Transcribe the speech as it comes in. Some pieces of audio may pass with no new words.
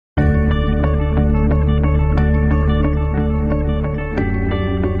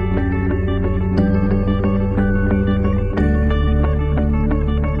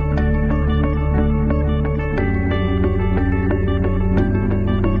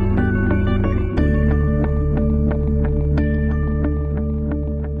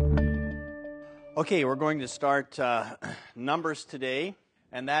Okay, we're going to start Numbers today,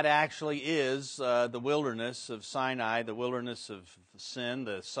 and that actually is the wilderness of Sinai, the wilderness of Sin,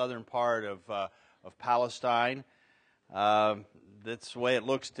 the southern part of Palestine. That's the way it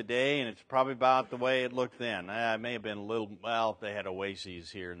looks today, and it's probably about the way it looked then. It may have been a little, well, they had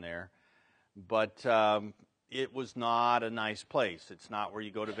oases here and there, but it was not a nice place. It's not where you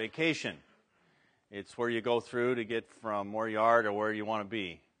go to vacation. It's where you go through to get from where you are to where you want to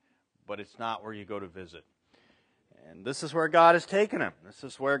be. But it's not where you go to visit. And this is where God has taken them. This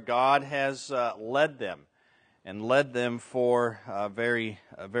is where God has led them, and led them for very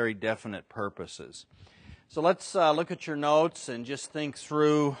definite purposes. So let's look at your notes and just think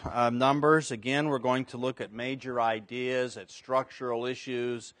through Numbers. Again, we're going to look at major ideas, at structural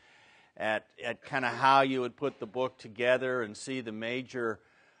issues, at kind of how you would put the book together and see the major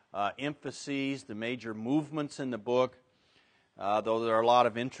emphases, the major movements in the book. Though there are a lot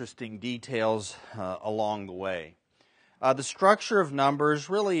of interesting details along the way. The structure of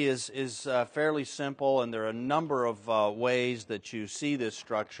Numbers really is fairly simple, and there are a number of ways that you see this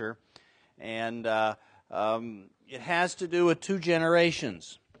structure. And it has to do with two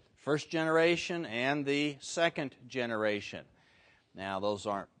generations, first generation and the second generation. Now, those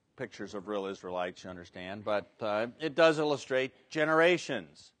aren't pictures of real Israelites, you understand, but it does illustrate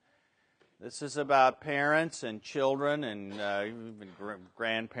generations. This is about parents and children and even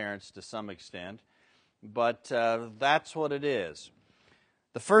grandparents to some extent. But that's what it is.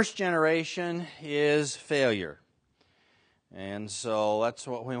 The first generation is failure. And so that's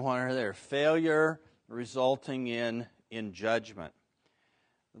what we want there. Failure resulting in judgment.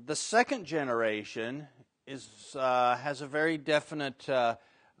 The second generation has a very definite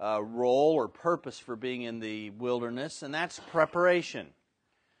role or purpose for being in the wilderness, and that's preparation.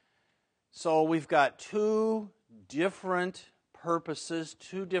 So we've got two different purposes,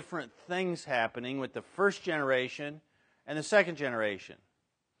 two different things happening with the first generation and the second generation.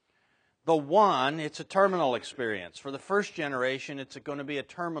 The one, it's a terminal experience. For the first generation, it's going to be a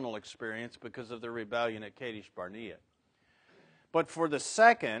terminal experience because of the rebellion at Kadesh Barnea. But for the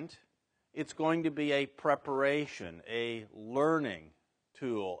second, it's going to be a preparation, a learning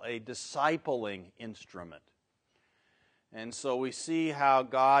tool, a discipling instrument. And so we see how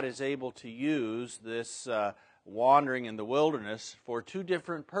God is able to use this wandering in the wilderness for two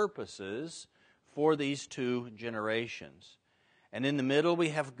different purposes for these two generations. And in the middle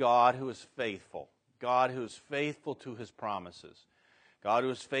we have God who is faithful. God who is faithful to His promises. God who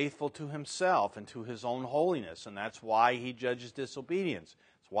is faithful to Himself and to His own holiness. And that's why He judges disobedience.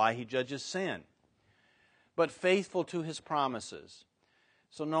 That's why He judges sin. But faithful to His promises.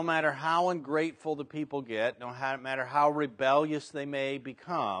 So no matter how ungrateful the people get, no matter how rebellious they may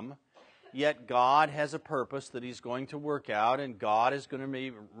become, yet God has a purpose that He's going to work out, and God is going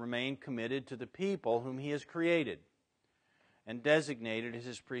to remain committed to the people whom He has created and designated as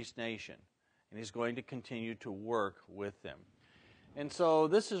His priest nation. And He's going to continue to work with them. And so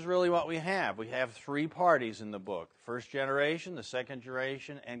this is really what we have. We have three parties in the book: the first generation, the second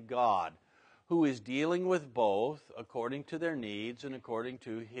generation, and God, who is dealing with both according to their needs and according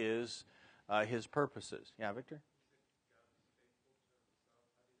to His purposes. Yeah, Victor?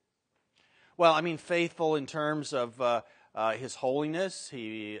 Well, I mean, faithful in terms of His holiness.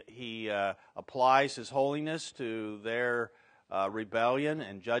 He applies His holiness to their rebellion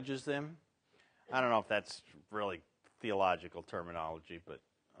and judges them. I don't know if that's really theological terminology, but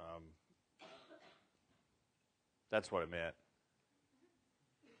that's what it meant.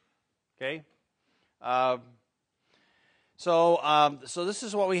 Okay? So this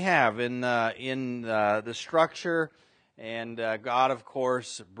is what we have in the structure, and God, of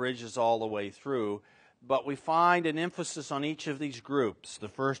course, bridges all the way through. But we find an emphasis on each of these groups, the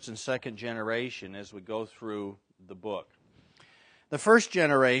first and second generation, as we go through the book. The first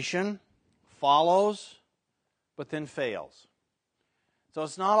generation follows, but then fails. So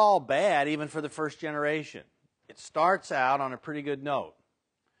it's not all bad, even for the first generation. It starts out on a pretty good note.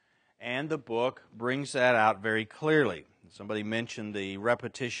 And the book brings that out very clearly. Somebody mentioned the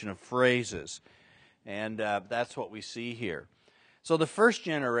repetition of phrases, and that's what we see here. So the first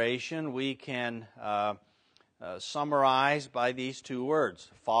generation we can summarize by these two words: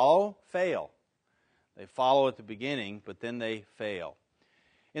 follow, fail. They follow at the beginning, but then they fail.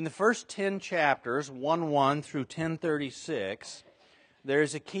 In the first 10 chapters, 1:1 through 10:36,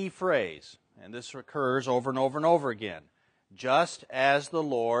 there's a key phrase, and this occurs over and over and over again: just as the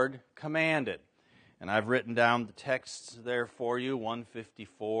Lord commanded. And I've written down the texts there for you: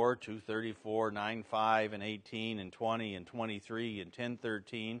 154, 234, 9:5, and 18, and 20, and 23, and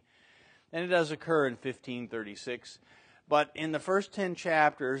 10:13. And it does occur in 15:36. But in the first 10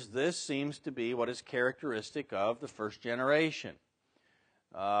 chapters, this seems to be what is characteristic of the first generation.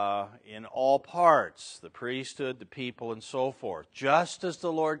 In all parts, the priesthood, the people, and so forth, just as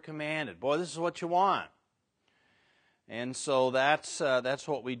the Lord commanded. Boy, this is what you want. And so that's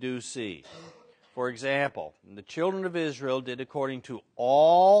what we do see. For example, the children of Israel did according to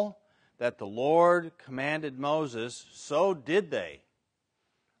all that the Lord commanded Moses, so did they.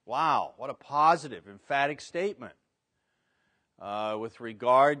 Wow, what a positive, emphatic statement with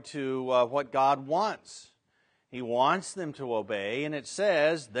regard to what God wants. He wants them to obey, and it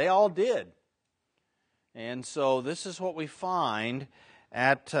says they all did. And so this is what we find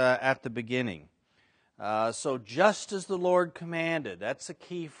at the beginning. So just as the Lord commanded, that's a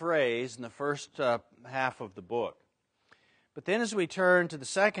key phrase in the first half of the book. But then as we turn to the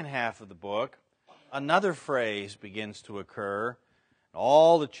second half of the book, another phrase begins to occur.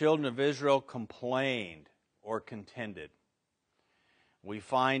 All the children of Israel complained or contended. We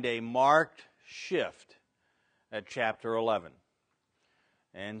find a marked shift at chapter 11.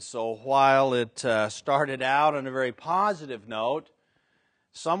 And so while it started out on a very positive note,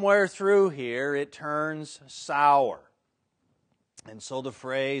 somewhere through here, it turns sour. And so the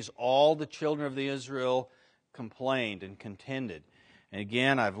phrase, all the children of Israel complained and contended. And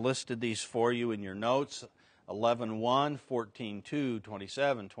again, I've listed these for you in your notes. 11:1, 14:2,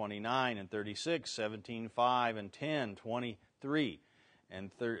 27, 29, and 36, 17:5, and 10, 23,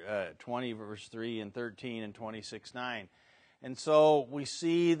 and 20, verse 3, and 13, and 26:9. And so we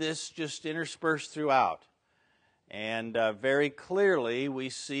see this just interspersed throughout. And very clearly, we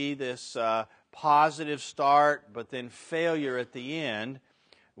see this positive start, but then failure at the end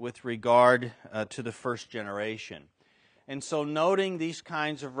with regard to the first generation. And so noting these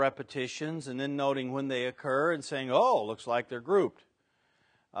kinds of repetitions and then noting when they occur and saying, oh, looks like they're grouped,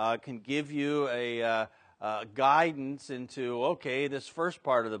 can give you a guidance into, okay, this first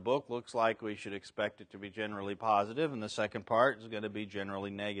part of the book looks like we should expect it to be generally positive, and the second part is going to be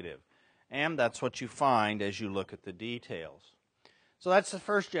generally negative. And that's what you find as you look at the details. So that's the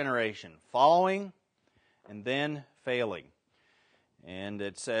first generation, following and then failing. And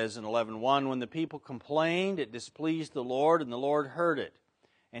it says in 11:1, when the people complained, it displeased the Lord, and the Lord heard it.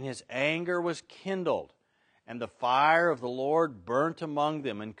 And his anger was kindled, and the fire of the Lord burnt among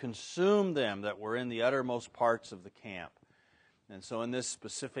them and consumed them that were in the uttermost parts of the camp. And so in this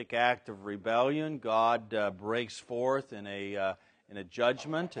specific act of rebellion, God breaks forth in a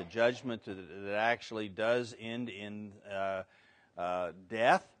judgment that actually does end in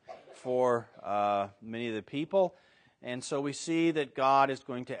death for many of the people. And so we see that God is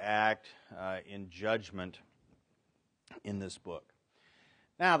going to act in judgment in this book.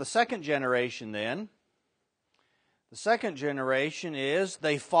 Now, the second generation then, the second generation is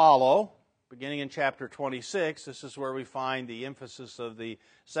they follow, beginning in chapter 26. This is where we find the emphasis of the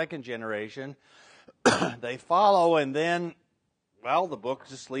second generation. They follow, and then, well, the book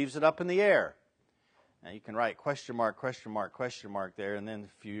just leaves it up in the air. Now, you can write question mark, question mark, question mark there, and then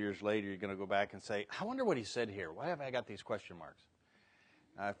a few years later you're going to go back and say, I wonder what he said here. Why have I got these question marks?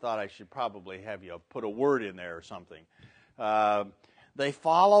 I thought I should probably have you put a word in there or something. They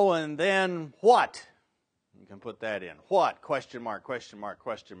follow, and then what? You can put that in. What? Question mark, question mark,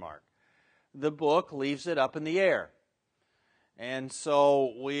 question mark. The book leaves it up in the air. And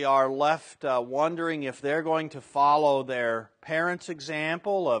so we are left wondering if they're going to follow their parents'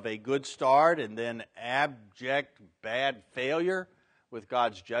 example of a good start and then abject bad failure with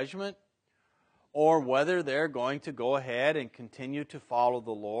God's judgment, or whether they're going to go ahead and continue to follow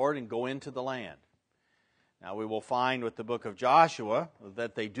the Lord and go into the land. Now we will find with the book of Joshua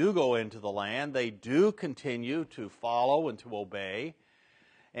that they do go into the land. They do continue to follow and to obey.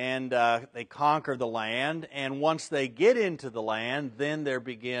 And they conquer the land, and once they get into the land, then there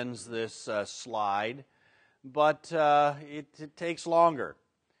begins this slide, but it takes longer.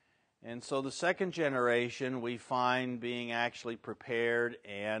 And so the second generation we find being actually prepared,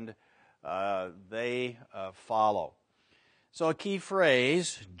 and they follow. So a key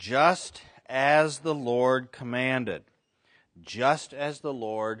phrase, just as the Lord commanded. Just as the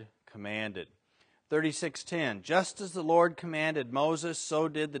Lord commanded. 36:10, just as the Lord commanded Moses, so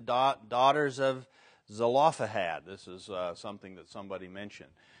did the daughters of Zelophehad. This is something that somebody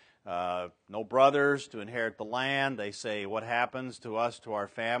mentioned. No brothers to inherit the land. They say, what happens to us, to our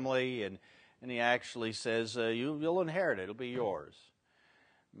family? And he actually says, you'll inherit it. It'll be yours.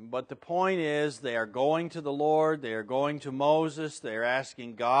 But the point is, they are going to the Lord. They are going to Moses. They are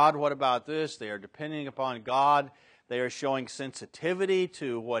asking God, what about this? They are depending upon God. They are showing sensitivity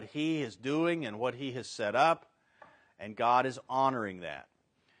to what He is doing and what He has set up, and God is honoring that.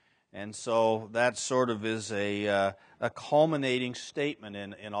 And so that sort of is a culminating statement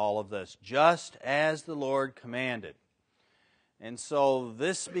in all of this, just as the Lord commanded. And so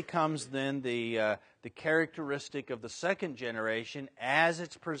this becomes then the characteristic of the second generation as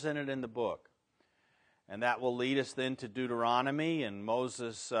it's presented in the book. And that will lead us then to Deuteronomy and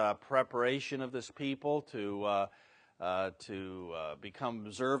Moses' preparation of this people to become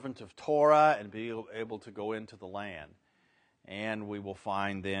observant of Torah and be able to go into the land. And we will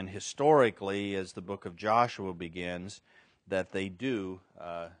find then historically, as the book of Joshua begins, that they do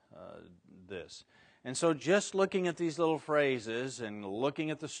this. And so just looking at these little phrases and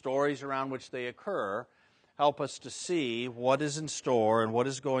looking at the stories around which they occur help us to see what is in store and what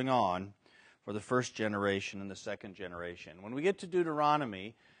is going on for the first generation and the second generation. When we get to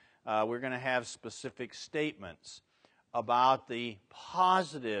Deuteronomy, we're going to have specific statements about the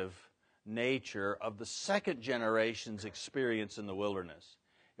positive nature of the second generation's experience in the wilderness.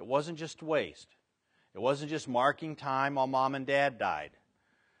 It wasn't just waste. It wasn't just marking time while mom and dad died.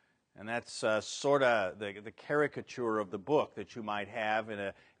 And that's sort of the caricature of the book that you might have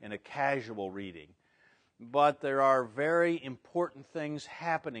in a casual reading. But there are very important things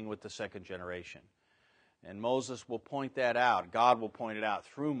happening with the second generation. And Moses will point that out. God will point it out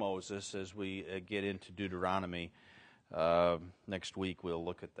through Moses as we get into Deuteronomy. Next week we'll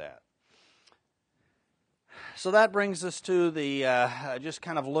look at that. So that brings us to the just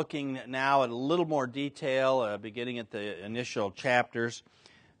kind of looking now at a little more detail, beginning at the initial chapters,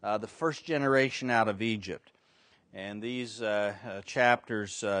 the first generation out of Egypt. And these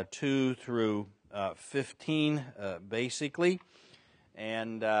chapters 2 through 15, basically.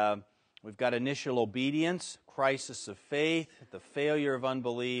 And we've got initial obedience, crisis of faith, the failure of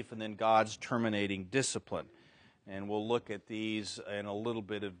unbelief, and then God's terminating discipline. And we'll look at these in a little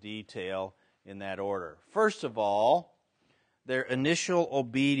bit of detail in that order. First of all, their initial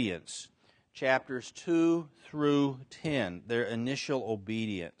obedience, chapters 2 through 10, their initial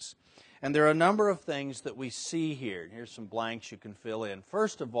obedience. And there are a number of things that we see here. Here's some blanks you can fill in.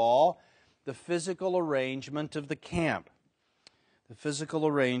 First of all, the physical arrangement of the camp. The physical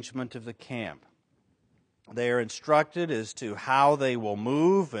arrangement of the camp. They are instructed as to how they will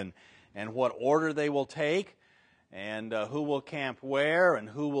move and what order they will take, and who will camp where and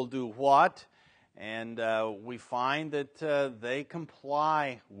who will do what. And we find that they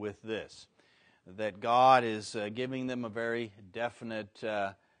comply with this, that God is giving them a very definite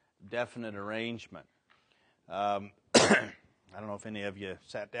arrangement. I don't know if any of you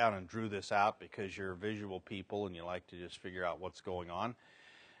sat down and drew this out because you're visual people and you like to just figure out what's going on.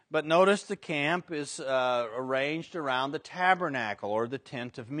 But notice the camp is arranged around the tabernacle or the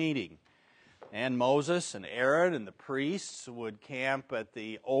tent of meeting. And Moses and Aaron and the priests would camp at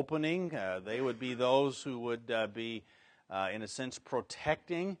the opening. They would be those who would be, in a sense,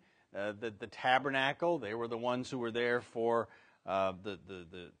 protecting the tabernacle. They were the ones who were there for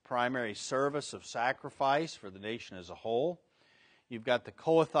the primary service of sacrifice for the nation as a whole. You've got the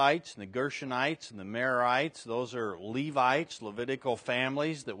Kohathites and the Gershonites and the Merarites. Those are Levites, Levitical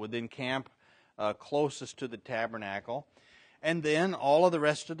families that would then camp closest to the tabernacle. And then all of the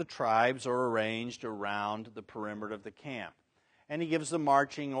rest of the tribes are arranged around the perimeter of the camp. And he gives the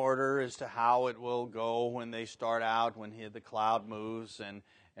marching order as to how it will go when they start out, when the cloud moves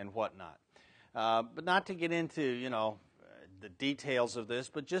and whatnot. But not to get into, the details of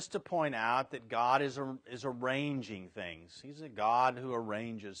this, but just to point out that God is arranging things. He's a God who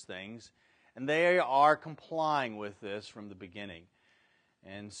arranges things. And they are complying with this from the beginning.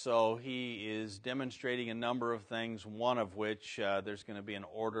 And so he is demonstrating a number of things, one of which there's going to be an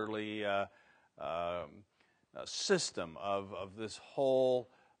orderly system of this whole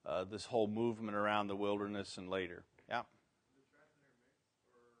movement around the wilderness and later. Yeah.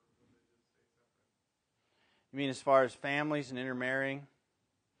 You mean as far as families and intermarrying?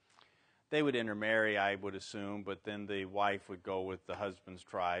 They would intermarry, I would assume, but then the wife would go with the husband's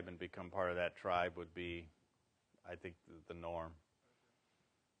tribe and become part of that tribe would be, I think, the norm.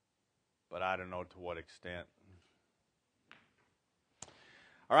 But I don't know to what extent.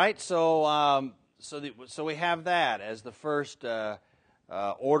 All right, so we have that as the first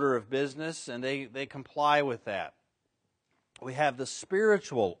order of business, and they comply with that. We have the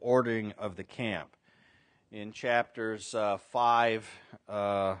spiritual ordering of the camp in chapters 5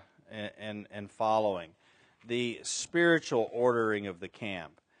 and following. The spiritual ordering of the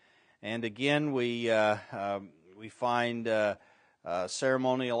camp, and again we find.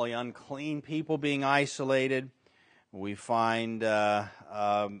 Ceremonially unclean people being isolated. We find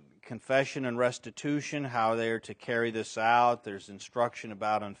confession and restitution, how they are to carry this out. There's instruction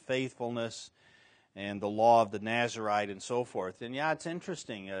about unfaithfulness. and the law of the Nazirite and so forth. And yeah, it's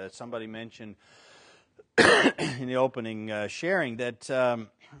interesting. Somebody mentioned in the opening sharing that,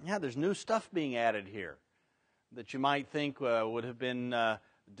 there's new stuff being added here that you might think would have been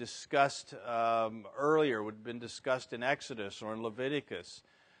discussed earlier, would have been discussed in Exodus or in Leviticus.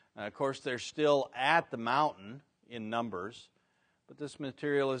 Of course, they're still at the mountain in Numbers, but this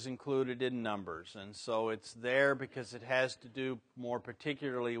material is included in Numbers. And so it's there because it has to do more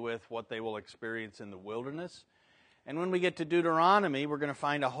particularly with what they will experience in the wilderness. And when we get to Deuteronomy, we're going to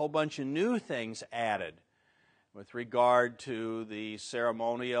find a whole bunch of new things added with regard to the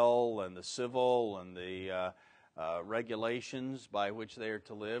ceremonial and the civil and the regulations by which they are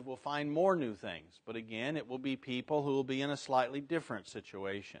to live. We'll find more new things. But again, it will be people who will be in a slightly different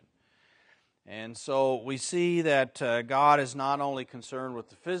situation. And so we see that God is not only concerned with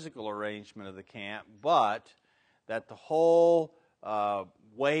the physical arrangement of the camp, but that the whole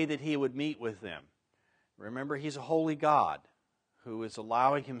way that He would meet with them. Remember, He's a holy God who is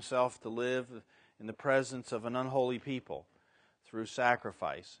allowing Himself to live in the presence of an unholy people through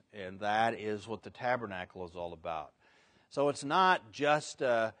sacrifice. And that is what the tabernacle is all about. So it's not just,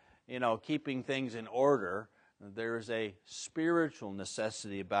 keeping things in order. There is a spiritual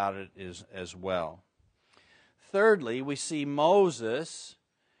necessity about it as well. Thirdly, we see Moses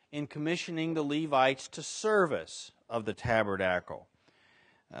in commissioning the Levites to service of the tabernacle.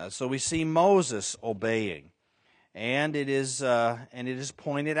 So we see Moses obeying, and it is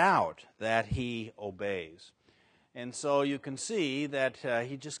pointed out that he obeys. And so you can see that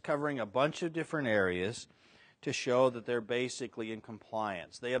he's just covering a bunch of different areas to show that they're basically in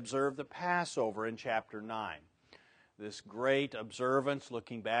compliance. They observe the Passover in chapter 9. This great observance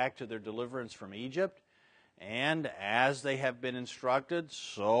looking back to their deliverance from Egypt. And as they have been instructed,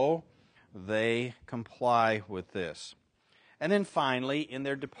 so they comply with this. And then finally, in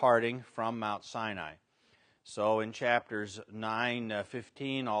their departing from Mount Sinai. So in chapters 9,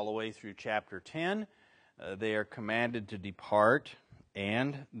 15, all the way through chapter 10, they are commanded to depart,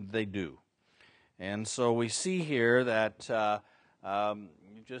 and they do. And so we see here that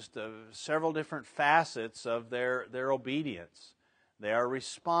several different facets of their obedience. They are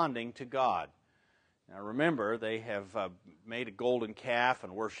responding to God. Now remember, they have made a golden calf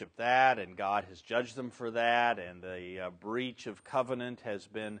and worshiped that, and God has judged them for that, and the breach of covenant has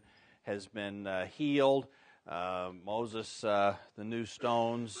been healed. Moses, the new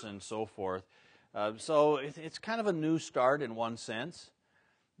stones, and so forth. So it's kind of a new start in one sense,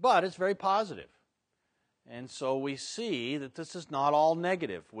 but it's very positive. And so we see that this is not all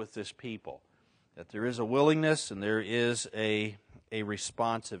negative with this people, that there is a willingness and there is a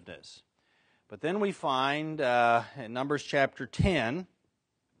responsiveness. But then we find in Numbers chapter 10,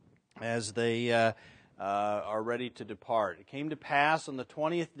 as they are ready to depart, it came to pass on the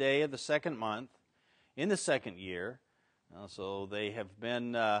 20th day of the second month, in the second year, so they have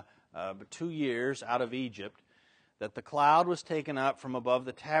been 2 years out of Egypt, that the cloud was taken up from above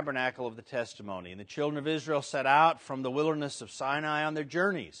the tabernacle of the testimony. And the children of Israel set out from the wilderness of Sinai on their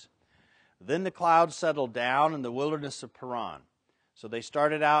journeys. Then the cloud settled down in the wilderness of Paran. So they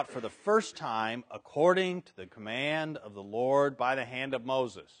started out for the first time according to the command of the Lord by the hand of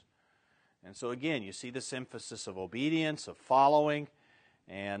Moses. And so again, you see this emphasis of obedience, of following,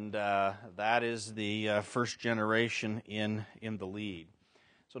 and that is the first generation in the lead.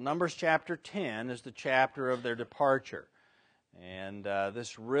 So Numbers chapter 10 is the chapter of their departure. And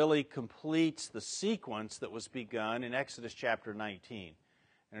this really completes the sequence that was begun in Exodus chapter 19.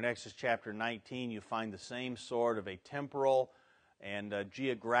 And in Exodus chapter 19, you find the same sort of a temporal and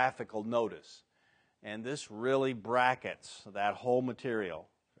geographical notice. And this really brackets that whole material,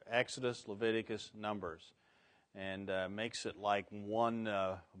 Exodus, Leviticus, Numbers, and makes it like one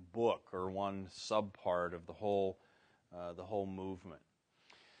book or one subpart of the whole movement.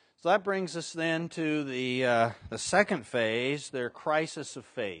 So that brings us then to the second phase, their crisis of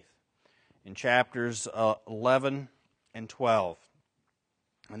faith, in chapters 11 and 12.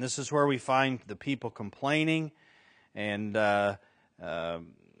 And this is where we find the people complaining and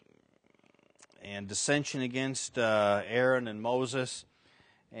dissension against Aaron and Moses.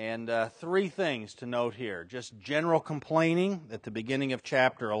 And three things to note here. Just general complaining at the beginning of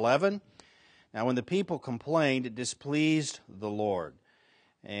chapter 11. Now, when the people complained, it displeased the Lord.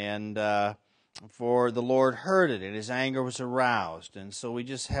 And for the Lord heard it, and His anger was aroused. And so we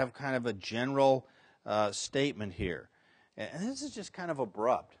just have kind of a general statement here. And this is just kind of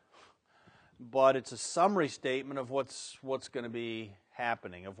abrupt. But it's a summary statement of what's going to be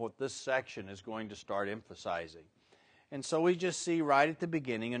happening, of what this section is going to start emphasizing. And so we just see right at the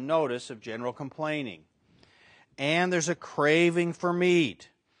beginning a notice of general complaining. And there's a craving for meat.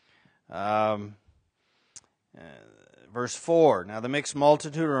 Verse 4, now the mixed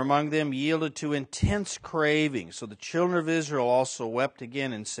multitude are among them yielded to intense craving. So the children of Israel also wept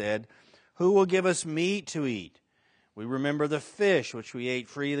again and said, who will give us meat to eat? We remember the fish which we ate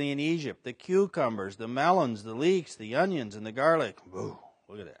freely in Egypt, the cucumbers, the melons, the leeks, the onions, and the garlic. Whoa,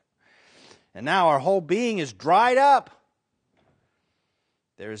 look at that. And now our whole being is dried up.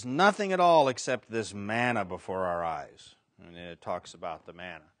 There is nothing at all except this manna before our eyes. And it talks about the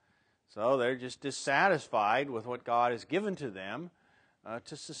manna. So they're just dissatisfied with what God has given to them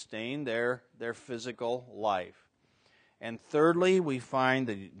to sustain their physical life. And thirdly, we find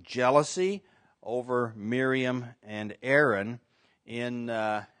the jealousy over Miriam and Aaron in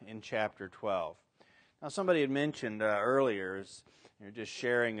chapter 12. Now, somebody had mentioned earlier, as you're just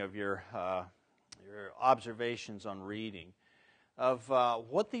sharing of your observations on reading, of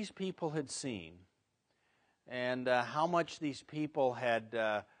what these people had seen and how much these people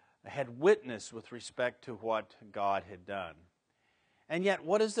had witnessed with respect to what God had done. And yet,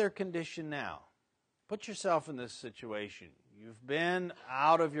 what is their condition now? Put yourself in this situation. You've been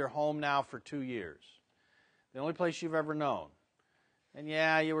out of your home now for 2 years, the only place you've ever known. And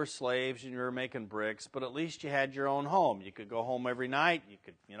yeah, you were slaves and you were making bricks, but at least you had your own home. You could go home every night. You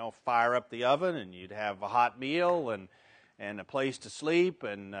could, fire up the oven and you'd have a hot meal and a place to sleep.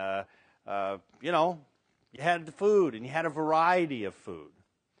 And, you had the food and you had a variety of food.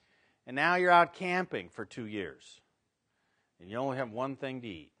 And now you're out camping for 2 years. And you only have one thing to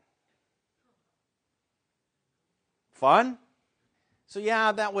eat. Fun? So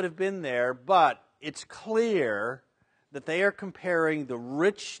yeah, that would have been there, but it's clear that they are comparing the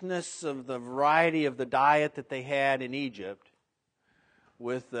richness of the variety of the diet that they had in Egypt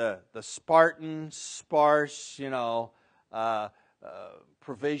with the Spartan, sparse,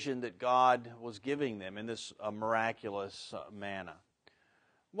 provision that God was giving them in this miraculous manna.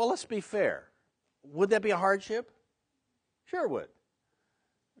 Well, let's be fair. Would that be a hardship? Sure it would.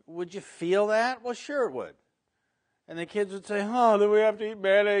 Would you feel that? Well, sure it would. And the kids would say, do we have to eat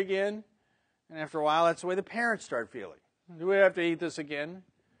manna again? And after a while, that's the way the parents start feeling. Do we have to eat this again?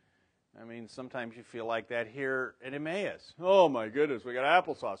 I mean, sometimes you feel like that here at Emmaus. Oh, my goodness, we got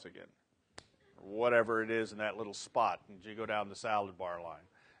applesauce again. Or whatever it is in that little spot as you go down the salad bar line.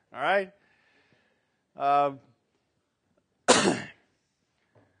 All right?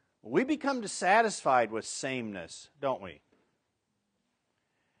 We become dissatisfied with sameness, don't we?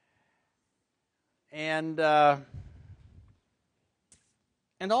 And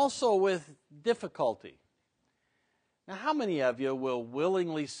also with difficulty. Now, how many of you will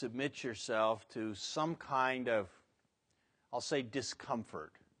willingly submit yourself to some kind of, I'll say,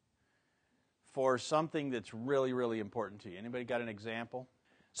 discomfort for something that's really, really important to you? Anybody got an example?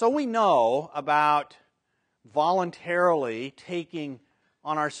 So we know about voluntarily taking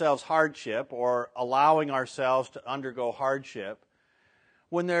on ourselves hardship or allowing ourselves to undergo hardship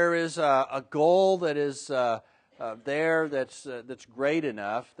when there is a goal that is there that's great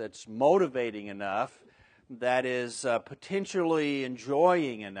enough, that's motivating enough, that is potentially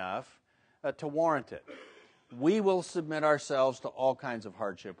enjoying enough to warrant it. We will submit ourselves to all kinds of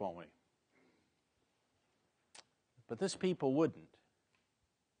hardship, won't we? But this people wouldn't.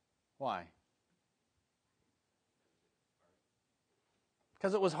 Why?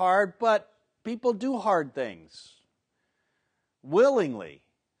 Because it was hard, but people do hard things. Willingly,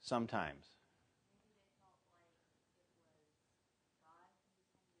 sometimes.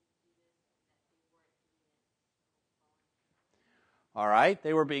 All right,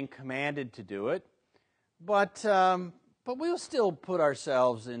 they were being commanded to do it, but we'll still put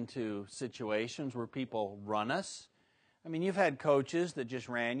ourselves into situations where people run us. I mean, you've had coaches that just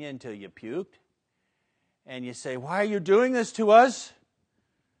ran you until you puked, and you say, "Why are you doing this to us?"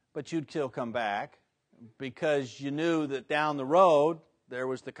 But you'd still come back because you knew that down the road there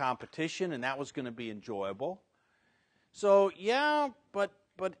was the competition, and that was going to be enjoyable. So yeah, but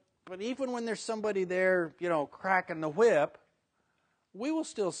even when there's somebody there, cracking the whip, we will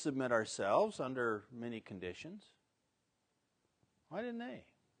still submit ourselves under many conditions. Why didn't they?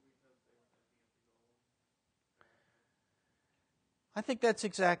 I think that's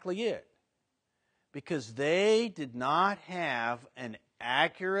exactly it. Because they did not have an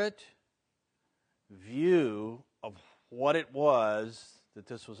accurate view of what it was that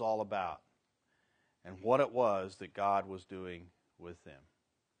this was all about and what it was that God was doing with them.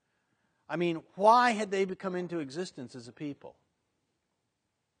 I mean, why had they come into existence as a people?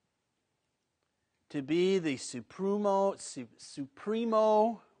 To be the supremo,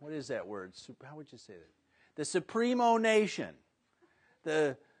 what is that word? How would you say that? The supremo nation.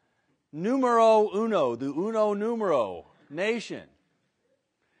 The numero uno, the uno numero nation.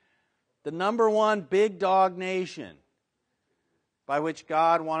 The number one big dog nation by which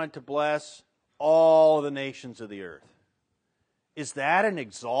God wanted to bless all the nations of the earth. Is that an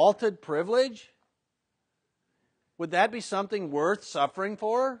exalted privilege? Would that be something worth suffering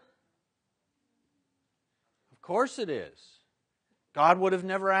for? Of course it is. God would have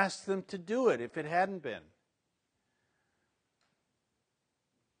never asked them to do it if it hadn't been.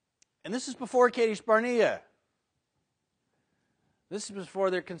 And this is before Kadesh Barnea. This is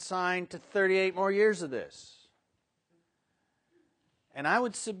before they're consigned to 38 more years of this. And I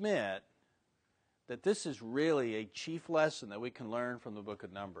would submit that this is really a chief lesson that we can learn from the book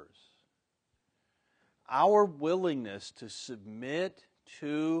of Numbers. Our willingness to submit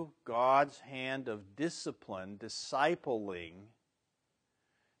to God's hand of discipline, discipling,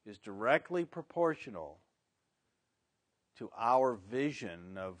 is directly proportional to our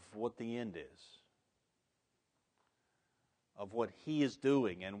vision of what the end is, of what He is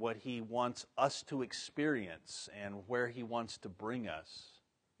doing and what He wants us to experience and where He wants to bring us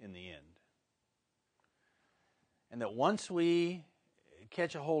in the end. And that once we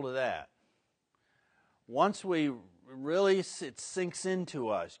catch a hold of that, once we really, it sinks into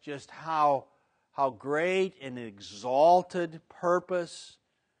us just how great an exalted purpose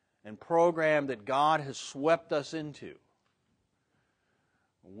and program that God has swept us into,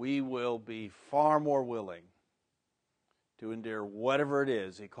 we will be far more willing to endure whatever it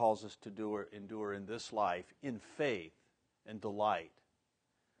is He calls us to endure in this life in faith and delight.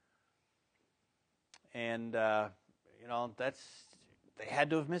 And, they had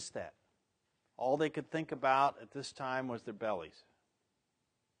to have missed that. All they could think about at this time was their bellies.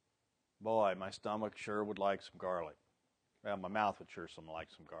 Boy, my stomach sure would like some garlic. Well, my mouth would sure like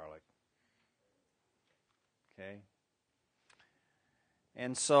some garlic. Okay?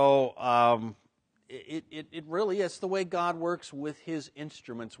 And so it really is the way God works with His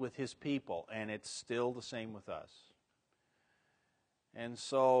instruments, with His people, and it's still the same with us. And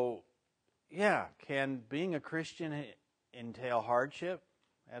so, yeah, can being a Christian entail hardship?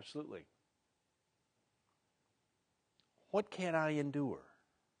 Absolutely. What can I endure?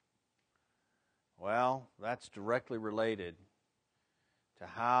 Well, that's directly related to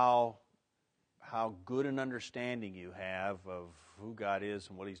how good an understanding you have of who God is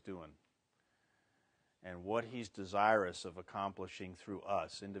and what He's doing, and what He's desirous of accomplishing through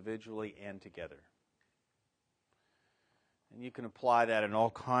us, individually and together. And you can apply that in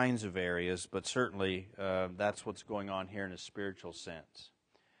all kinds of areas, but certainly that's what's going on here in a spiritual sense.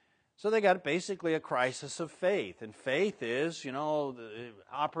 So they got basically a crisis of faith. And faith is,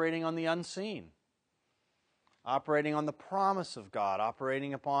 operating on the unseen, operating on the promise of God,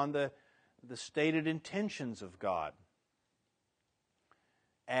 operating upon the stated intentions of God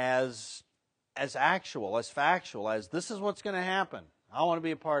as actual, as factual, as this is what's going to happen. I want to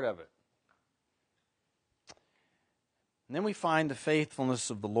be a part of it. And then we find the faithfulness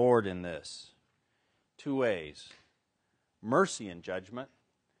of the Lord in this. Two ways. Mercy and judgment.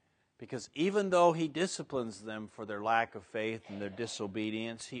 Because even though He disciplines them for their lack of faith and their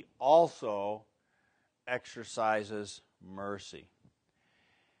disobedience, He also exercises mercy.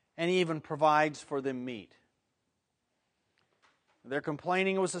 And He even provides for them meat. Their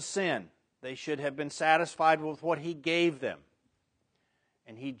complaining was a sin. They should have been satisfied with what He gave them.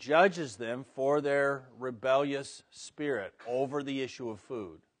 And He judges them for their rebellious spirit over the issue of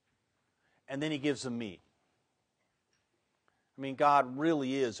food. And then He gives them meat. I mean, God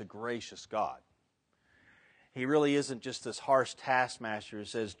really is a gracious God. He really isn't just this harsh taskmaster who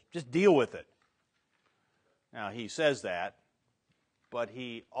says, just deal with it. Now, He says that, but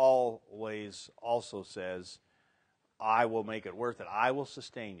He always also says, I will make it worth it. I will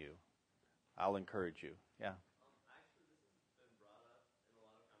sustain you. I'll encourage you. Yeah. Actually, this has been brought up in a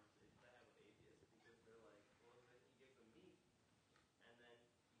lot of conversations I have with atheists because they're like, well, then He gives them meat and then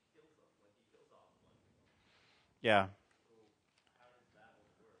He kills them, like He kills off one. Yeah. So how does that one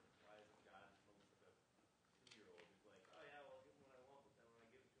work? Why isn't God just almost like a 2-year-old who's like, oh yeah, well, I'll give him what I want, but then when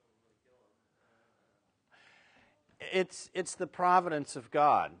I give it to him, I'm going to kill him. It's the providence of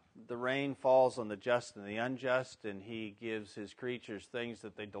God. The rain falls on the just and the unjust, and He gives His creatures things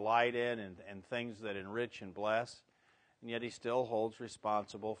that they delight in and things that enrich and bless. And yet He still holds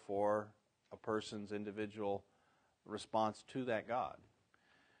responsible for a person's individual response to that God.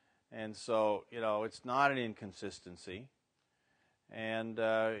 And so, it's not an inconsistency. And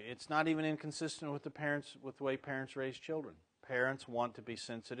it's not even inconsistent with the way parents raise children. Parents want to be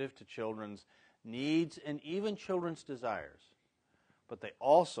sensitive to children's needs and even children's desires. But they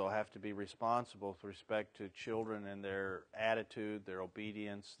also have to be responsible with respect to children and their attitude, their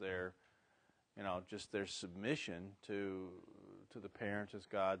obedience, their, just their submission to the parent as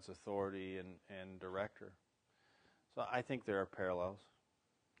God's authority and director. So I think there are parallels.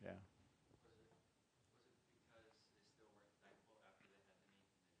 Yeah.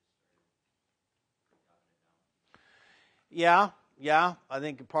 Yeah, I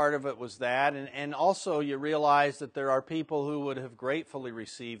think part of it was that. And also you realize that there are people who would have gratefully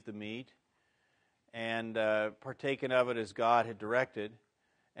received the meat and partaken of it as God had directed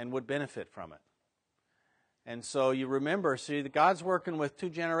and would benefit from it. And so you remember, see, that God's working with two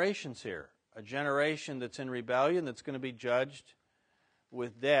generations here. A generation that's in rebellion that's going to be judged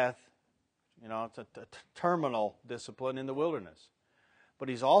with death. You know, it's a terminal discipline in the wilderness. But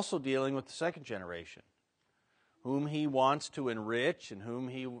he's also dealing with the second generation, whom he wants to enrich and whom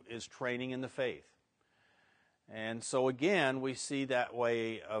he is training in the faith. And so again, we see that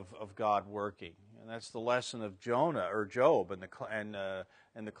way of God working. And that's the lesson of Jonah or Job and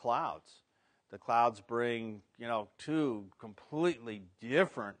the clouds. The clouds bring, two completely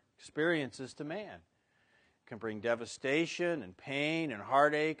different experiences to man. It can bring devastation and pain and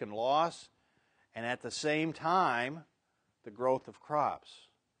heartache and loss, and at the same time, the growth of crops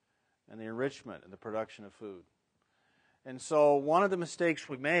and the enrichment and the production of food. And so one of the mistakes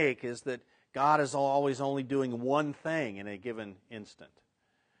we make is that God is always only doing one thing in a given instant.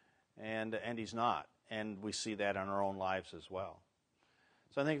 And he's not. And we see that in our own lives as well.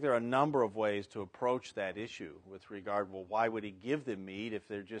 So I think there are a number of ways to approach that issue with regard, well, why would he give them meat if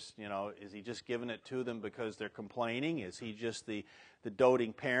they're just, is he just giving it to them because they're complaining? Is he just the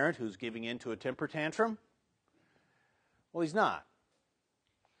doting parent who's giving in to a temper tantrum? Well, he's not.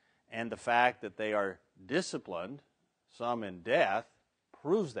 And the fact that they are disciplined, some in death,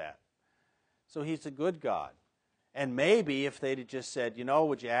 proves that. So he's a good God. And maybe if they'd have just said,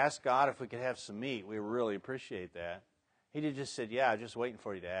 would you ask God if we could have some meat? We really appreciate that. He'd have just said, yeah, just waiting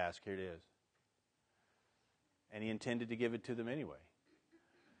for you to ask. Here it is. And he intended to give it to them anyway.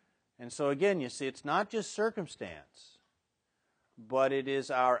 And so again, you see, it's not just circumstance, but it is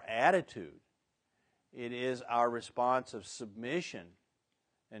our attitude. It is our response of submission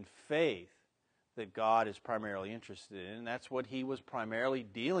and faith that God is primarily interested in. And that's what he was primarily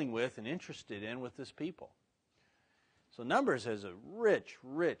dealing with and interested in with this people. So Numbers has a rich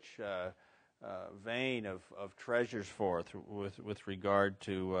vein of treasures for with regard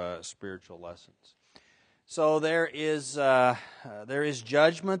to spiritual lessons. So there is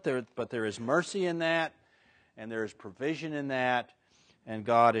judgment, but there is mercy in that, and there is provision in that, and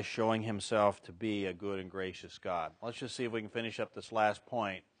God is showing himself to be a good and gracious God. Let's just see if we can finish up this last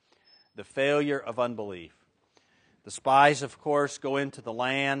point. The failure of unbelief. The spies, of course, go into the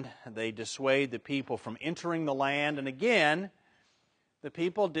land. They dissuade the people from entering the land. And again, the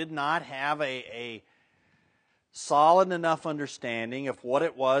people did not have a solid enough understanding of what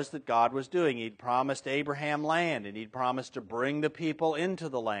it was that God was doing. He'd promised Abraham land, and he'd promised to bring the people into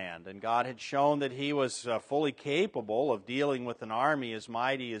the land. And God had shown that he was fully capable of dealing with an army as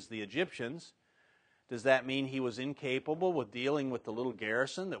mighty as the Egyptians. Does that mean he was incapable with dealing with the little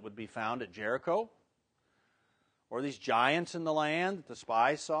garrison that would be found at Jericho? Or these giants in the land that the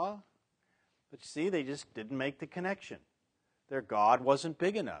spies saw? But you see, they just didn't make the connection. Their God wasn't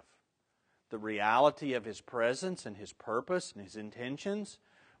big enough. The reality of his presence and his purpose and his intentions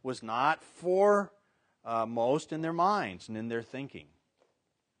was not foremost in their minds and in their thinking.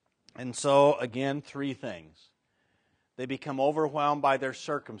 And so, again, three things. They become overwhelmed by their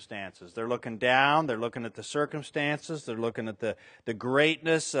circumstances. They're looking down, they're looking at the circumstances, they're looking at the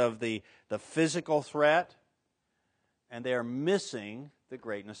greatness of the physical threat, and they are missing the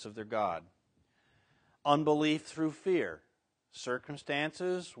greatness of their God. Unbelief through fear.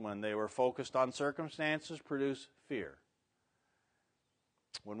 Circumstances, when they were focused on circumstances, produce fear.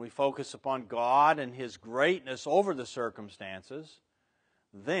 When we focus upon God and his greatness over the circumstances,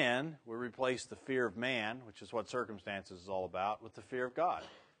 then we replace the fear of man, which is what circumstances is all about, with the fear of God.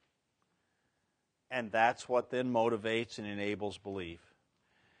 And that's what then motivates and enables belief.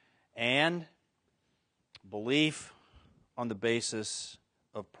 And belief on the basis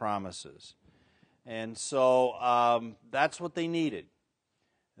of promises. And so that's what they needed.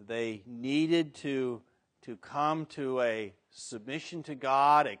 They needed to come to a submission to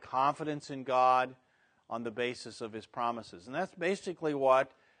God, a confidence in God on the basis of his promises. And that's basically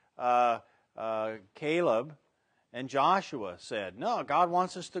what Caleb and Joshua said. No, God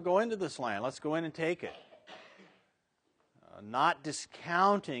wants us to go into this land. Let's go in and take it. Not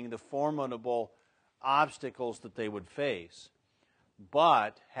discounting the formidable obstacles that they would face,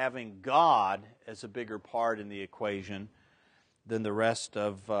 but having God as a bigger part in the equation than the rest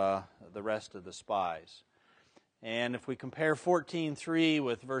of the spies. And if we compare 14:3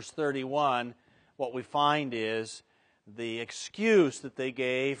 with verse 31, what we find is the excuse that they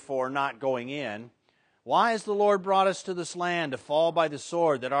gave for not going in. Why has the Lord brought us to this land to fall by the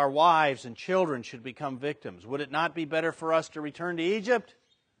sword, that our wives and children should become victims? Would it not be better for us to return to Egypt?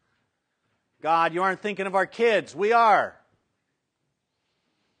 God, you aren't thinking of our kids. We are.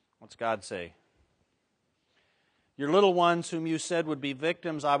 What's God say? Your little ones whom you said would be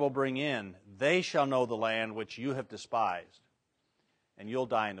victims I will bring in. They shall know the land which you have despised, and you'll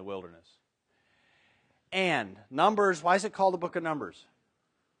die in the wilderness. And Numbers, why is it called the book of Numbers?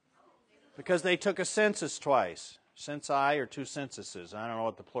 Because they took a census twice. Censi or two censuses. I don't know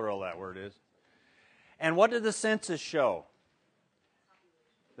what the plural of that word is. And what did the census show?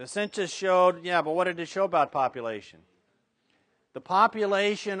 The census showed, but what did it show about population? The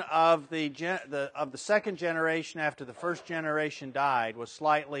population of the second generation after the first generation died was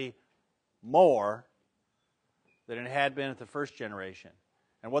slightly more than it had been at the first generation.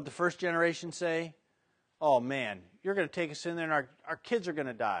 And what did the first generation say? Oh man, you're going to take us in there and our kids are going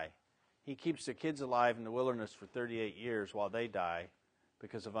to die. He keeps the kids alive in the wilderness for 38 years while they die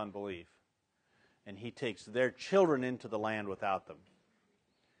because of unbelief. And he takes their children into the land without them.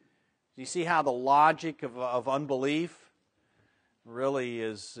 Do you see how the logic of unbelief really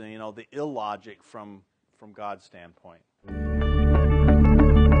is, the illogic from God's standpoint?